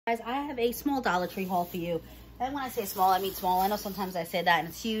Guys, I have a small Dollar Tree haul for you. And when I say small, I mean small. I know sometimes I say that and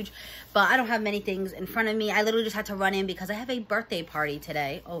it's huge, but I don't have many things in front of me. I literally just had to run in because I have a birthday party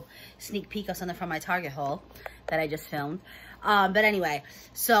today. Oh, sneak peek of something from my Target haul that I just filmed. But anyway,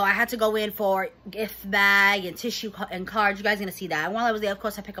 so I had to go in for gift bag and tissue and cards. You guys are going to see that. And while I was there, of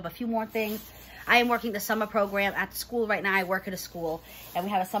course, I picked up a few more things. I am working the summer program at the school right now. I work at a school, and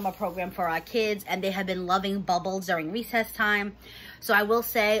we have a summer program for our kids, and they have been loving bubbles during recess time. So I will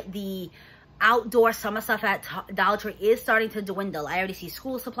say the outdoor summer stuff at Dollar Tree is starting to dwindle. I already see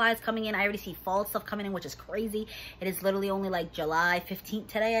school supplies coming in. I already see fall stuff coming in, which is crazy. It is literally only like July 15th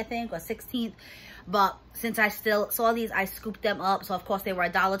today, I think, or 16th. But since I still saw these, I scooped them up. So, of course, they were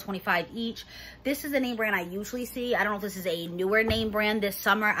 $1.25 each. This is a name brand I usually see. I don't know if this is a newer name brand this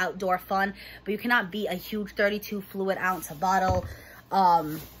summer, outdoor fun. But you cannot beat a huge 32 fluid ounce bottle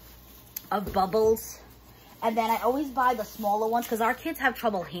of bubbles. And then I always buy the smaller ones because our kids have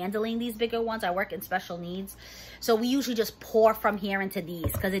trouble handling these bigger ones. I work in special needs. So we usually just pour from here into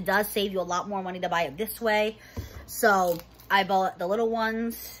these because it does save you a lot more money to buy it this way. So I bought the little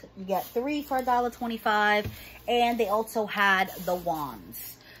ones. You get 3 for $1.25. And they also had the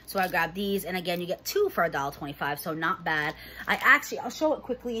wands. So I grabbed these. And again, you get 2 for $1.25. So not bad. I'll show it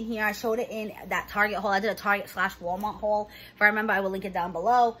quickly in here. I showed it in that Target haul. I did a Target/Walmart haul. If I remember, I will link it down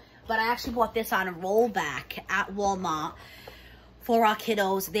below. But I actually bought this on a rollback at Walmart for our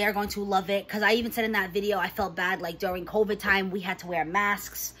kiddos. They are going to love it. Because I even said in that video, I felt bad. Like during COVID time, we had to wear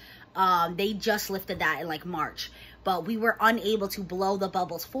masks. They just lifted that in like March. But we were unable to blow the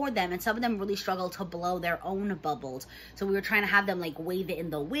bubbles for them. And some of them really struggled to blow their own bubbles. So we were trying to have them like wave it in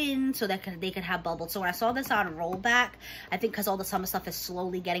the wind so that they could have bubbles. So when I saw this on rollback, I think because all the summer stuff is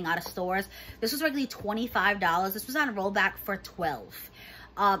slowly getting out of stores. This was regularly $25. This was on rollback for $12.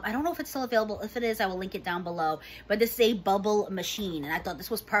 I don't know if it's still available. If it is, I will link it down below. But this is a bubble machine, and I thought this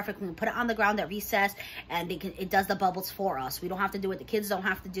was perfect. We can put it on the ground at recess, and it does the bubbles for us. We don't have to do it. The kids don't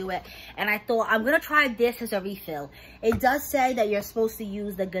have to do it. And I thought, I'm going to try this as a refill. It does say that you're supposed to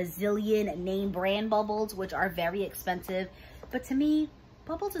use the gazillion name brand bubbles, which are very expensive. But to me,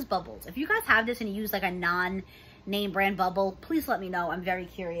 bubbles is bubbles. If you guys have this and you use like a non-name brand bubble, please let me know. I'm very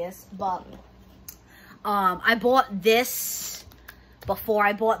curious. But I bought this before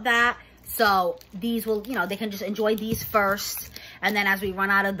I bought that, so these will, they can just enjoy these first, and then as we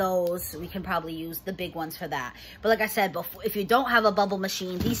run out of those, we can probably use the big ones for that. But like I said before, if you don't have a bubble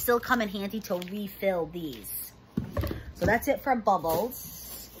machine, these still come in handy to refill these. So that's it for bubbles.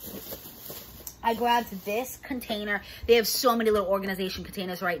 I grabbed this container. They have so many little organization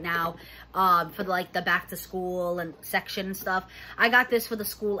containers right now for like the back to school and section and stuff. I got this for the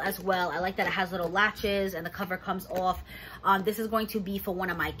school as well. I like that it has little latches and the cover comes off. This is going to be for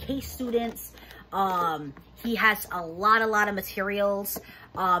one of my case students. He has a lot of materials,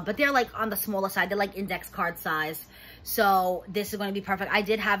 but they're like on the smaller side. They're like index card size. So this is going to be perfect. I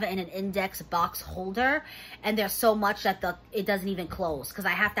did have it in an index box holder, and there's so much that it doesn't even close because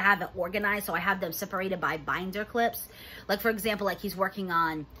I have to have it organized. So I have them separated by binder clips. Like for example, like he's working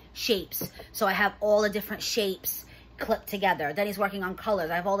on shapes. So I have all the different shapes clipped together. Then he's working on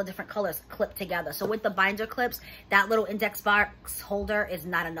colors. I have all the different colors clipped together. So with the binder clips, that little index box holder is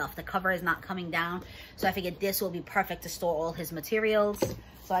not enough. The cover is not coming down. So I figured this will be perfect to store all his materials.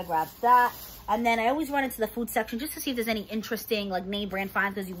 So I grabbed that. And then I always run into the food section just to see if there's any interesting like name brand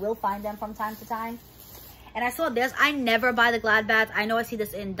finds, because you will find them from time to time. And I saw this. I never buy the Glad bags. I know I see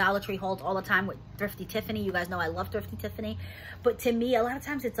this in Dollar Tree hauls all the time with Thrifty Tiffany. You guys know I love Thrifty Tiffany. But to me, a lot of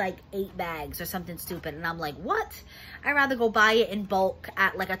times it's like 8 bags or something stupid. And I'm like, what? I'd rather go buy it in bulk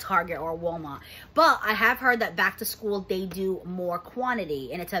at like a Target or a Walmart. But I have heard that back to school, they do more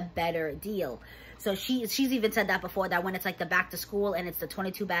quantity and it's a better deal. So she's even said that before, that when it's like the back to school and it's the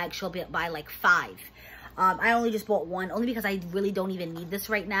 22 bags, she'll buy like 5. I only just bought 1, only because I really don't even need this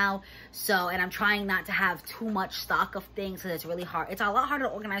right now. So, and I'm trying not to have too much stock of things because it's really hard. It's a lot harder to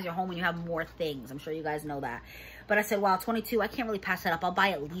organize your home when you have more things. I'm sure you guys know that. But I said, wow, 22, I can't really pass that up. I'll buy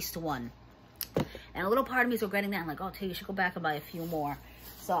at least 1. And a little part of me is regretting that. I'm like, oh, Tay, you should go back and buy a few more.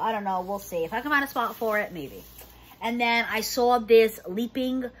 So, I don't know. We'll see. If I can find a spot for it, maybe. And then I saw this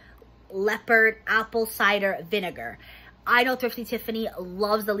Leaping Leopard apple cider vinegar. I know Thrifty Tiffany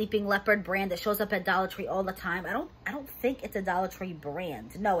loves the Leaping Leopard brand that shows up at Dollar Tree all the time. I don't think it's a Dollar Tree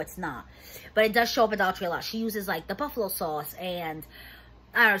brand. No, it's not. But it does show up at Dollar Tree a lot. She uses like the buffalo sauce and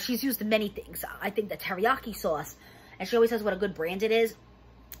I don't know, she's used many things. I think the teriyaki sauce. And she always says what a good brand it is.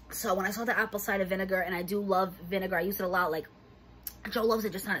 So when I saw the apple cider vinegar, and I do love vinegar, I use it a lot. Like Joe loves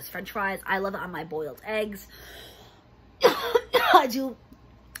it just on his French fries. I love it on my boiled eggs. I do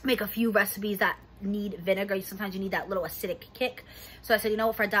make a few recipes that need vinegar. Sometimes you need that little acidic kick. So I said, you know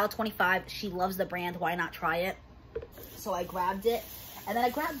what, for $1.25, she loves the brand, why not try it? So I grabbed it. And then I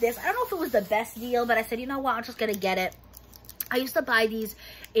grabbed this. I don't know if it was the best deal, but I said, you know what, I'm just gonna get it. I used to buy these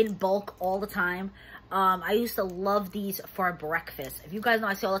in bulk all the time. I used to love these for breakfast. If you guys know,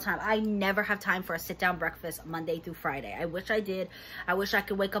 I say all the time, I never have time for a sit-down breakfast Monday through Friday. I wish I did. I wish I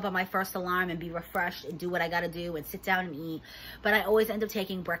could wake up on my first alarm and be refreshed and do what I gotta do and sit down and eat. But I always end up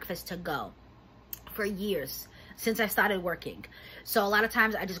taking breakfast to go for years since I started working. So a lot of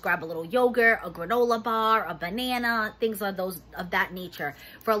times I just grab a little yogurt, a granola bar, a banana, things of that nature.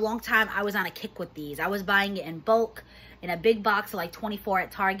 For a long time, I was on a kick with these. I was buying it in bulk, in a big box of like 24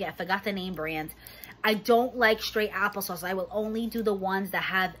 at Target. I forgot the name brand. I don't like straight applesauce. I will only do the ones that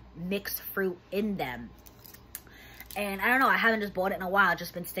have mixed fruit in them. And I don't know, I haven't just bought it in a while. I've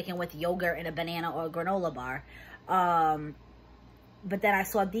just been sticking with yogurt and a banana or a granola bar. But then I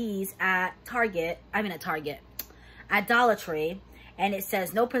saw these at at Dollar Tree. And it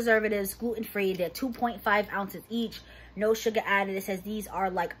says no preservatives, gluten-free. They're 2.5 ounces each. No sugar added. It says these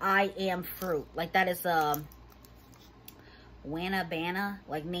are like I am fruit. Like that is Wanna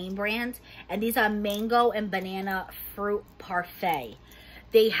like name brand. And these are mango and banana fruit parfait.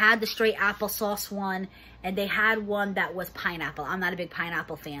 They had the straight applesauce one, and they had one that was pineapple. I'm not a big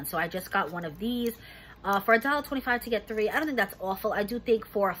pineapple fan, so I just got one of these for $1.25 to get 3. I don't think that's awful. I do think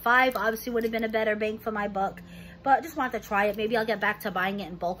 4 or 5 obviously would have been a better bang for my buck, but I just wanted to try it. Maybe I'll get back to buying it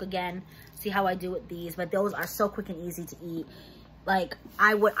in bulk again, see how I do with these. But those are so quick and easy to eat. Like,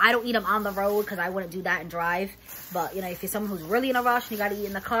 I don't eat them on the road because I wouldn't do that and drive. But, you know, if you're someone who's really in a rush and you got to eat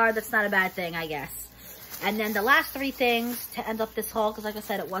in the car, that's not a bad thing, I guess. And then the last 3 things to end up this haul, because like I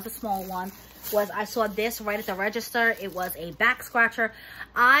said, it was a small one, was I saw this right at the register. It was a back scratcher.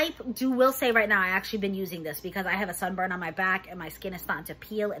 I will say right now, I actually been using this because I have a sunburn on my back and my skin is starting to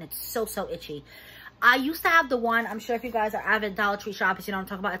peel and it's so itchy. I used to have the one, I'm sure if you guys are avid Dollar Tree shoppers, you know what I'm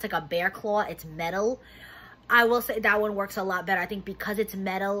talking about. It's like a bear claw. It's metal. I will say that one works a lot better. I think because it's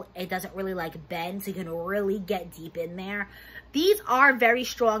metal, it doesn't really like bend, so you can really get deep in there. These are very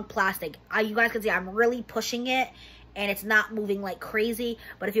strong plastic. You guys can see I'm really pushing it, and it's not moving like crazy.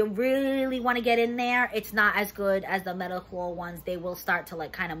 But if you really want to get in there, it's not as good as the metal claw ones. They will start to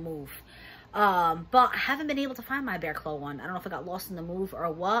like kind of move. But I haven't been able to find my bear claw one. I don't know if it got lost in the move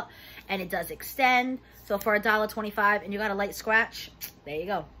or what. And it does extend. So for $1.25, and you got a light scratch, there you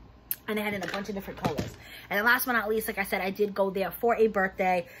go. And they had in a bunch of different colors. And then last but not least, like I said, I did go there for a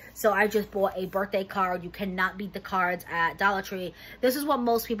birthday. So I just bought a birthday card. You cannot beat the cards at Dollar Tree. This is what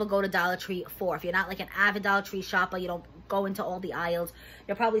most people go to Dollar Tree for. If you're not like an avid Dollar Tree shopper, you don't go into all the aisles.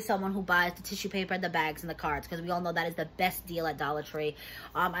 You're probably someone who buys the tissue paper, the bags, and the cards, because we all know that is the best deal at Dollar Tree.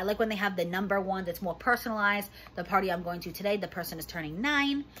 I like when they have the number ones. It's more personalized. The party I'm going to today, the person is turning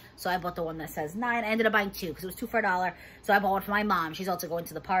 9. So I bought the one that says 9. I ended up buying 2 because it was 2 for $1. So I bought one for my mom. She's also going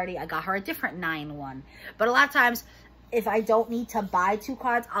to the party. I got her a different 9 one. But a lot of times, if I don't need to buy 2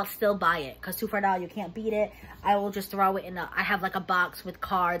 cards, I'll still buy it. Because 2 for $1, you can't beat it. I will just throw it in I have like a box with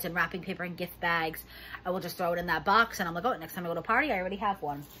cards and wrapping paper and gift bags. I will just throw it in that box. And I'm like, oh, next time I go to a party, I already have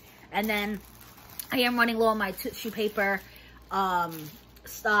one. And then I am running low on my tissue paper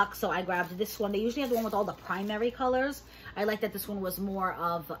stock. So I grabbed this one. They usually have the one with all the primary colors. I like that this one was more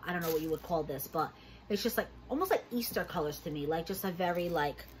of, I don't know what you would call this, but it's just like, almost like Easter colors to me. Like just a very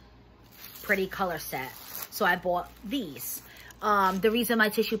like pretty color set. So I bought these. The reason my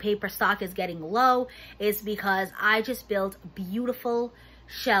tissue paper stock is getting low is because I just built beautiful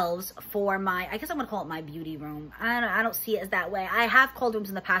shelves for my, I guess I'm gonna call it my beauty room. I don't see it as that way. I have called rooms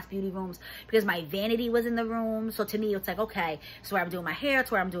in the past beauty rooms because my vanity was in the room. So to me, it's like, okay, it's where I'm doing my hair,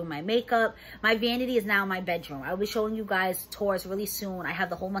 it's where I'm doing my makeup. My vanity is now my bedroom. I'll be showing you guys tours really soon. I have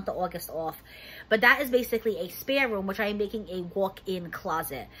the whole month of August off. But that is basically a spare room, which I am making a walk-in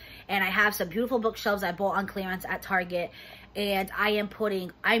closet. And I have some beautiful bookshelves I bought on clearance at Target. And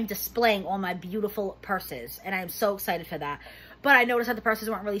I'm displaying all my beautiful purses. And I am so excited for that. But I noticed that the purses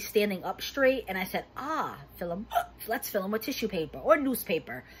weren't really standing up straight. And I said, let's fill them with tissue paper or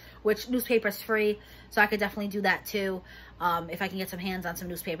newspaper. Which newspaper is free. So I could definitely do that too. If I can get some hands on some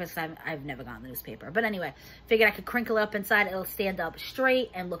newspapers. Because I've never gotten the newspaper. But anyway, figured I could crinkle it up inside. It'll stand up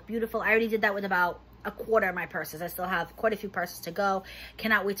straight and look beautiful. I already did that with about a quarter of my purses. I still have quite a few purses to go.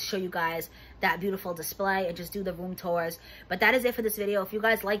 Cannot wait to show you guys that beautiful display and just do the room tours. But that is it for this video. If you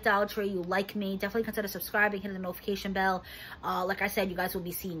guys like Dollar Tree, you like me, definitely consider subscribing, hitting the notification bell. Like I said, you guys will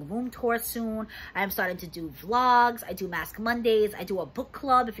be seeing room tours soon. I am starting to do vlogs. I do Mask Mondays. I do a book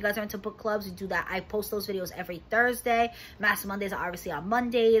club. If you guys are into book clubs, we do that. I post those videos every Thursday. Mask Mondays are obviously on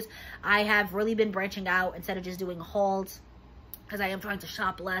Mondays. I have really been branching out instead of just doing hauls. because I am trying to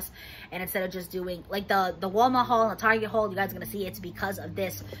shop less, and instead of just doing like the Walmart haul and the Target haul, you guys are gonna see it's because of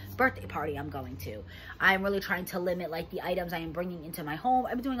this birthday party I'm going to. I'm really trying to limit like the items I am bringing into my home.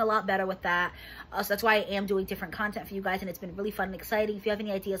 I'm doing a lot better with that, so that's why I am doing different content for you guys, and it's been really fun and exciting. If you have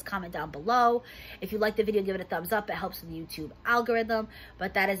any ideas, comment down below. If you like the video, give it a thumbs up. It helps with the YouTube algorithm.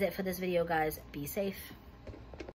 But that is it for this video, guys. Be safe.